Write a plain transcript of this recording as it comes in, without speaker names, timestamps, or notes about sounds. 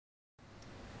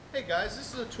Hey guys,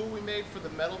 this is a tool we made for the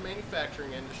metal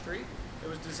manufacturing industry. It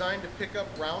was designed to pick up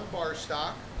round bar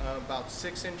stock, about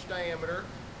 6-inch diameter.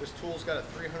 This tool's got a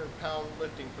 300-pound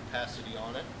lifting capacity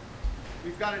on it.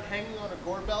 We've got it hanging on a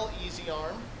Gorbel Easy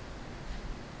Arm.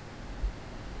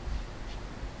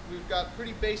 We've got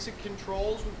pretty basic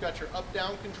controls. We've got your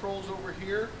up-down controls over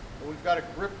here, and we've got a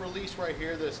grip release right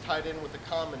here that's tied in with a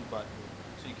common button,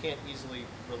 so you can't easily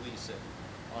release it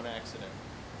on accident.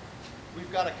 We've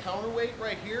got a counterweight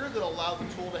right here that'll allow the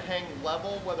tool to hang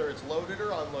level whether it's loaded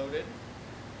or unloaded.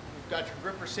 We've got your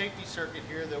gripper safety circuit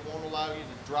here that won't allow you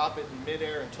to drop it in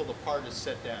midair until the part is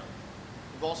set down.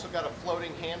 We've also got a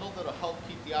floating handle that'll help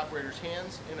keep the operator's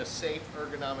hands in a safe,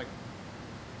 ergonomic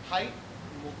height.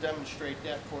 And we'll demonstrate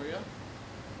that for you.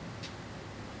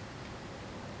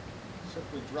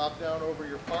 Simply drop down over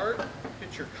your part,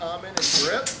 hit your common and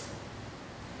grip,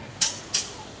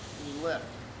 and you lift.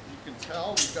 You can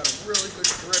tell we've got a really good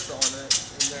grip on it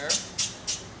in there.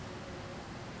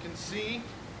 You can see,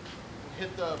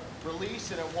 hit the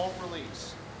release and it won't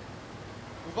release.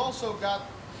 We've also got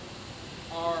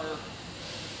our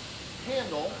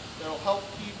handle that'll help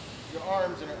keep your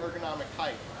arms in an ergonomic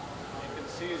height. You can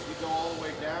see as we go all the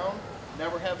way down,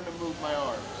 never having to move my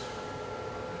arms.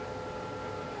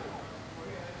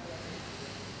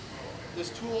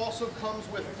 This tool also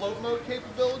comes with float mode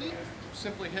capability.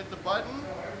 Simply hit the button.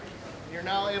 You're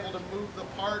now able to move the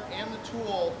part and the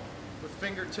tool with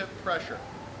fingertip pressure.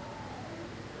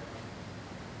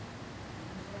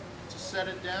 To set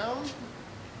it down,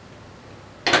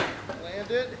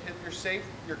 land it, hit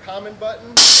your common button,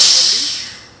 and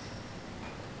release.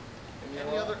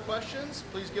 Any other questions,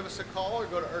 please give us a call or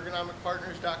go to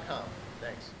ergonomicpartners.com.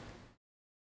 Thanks.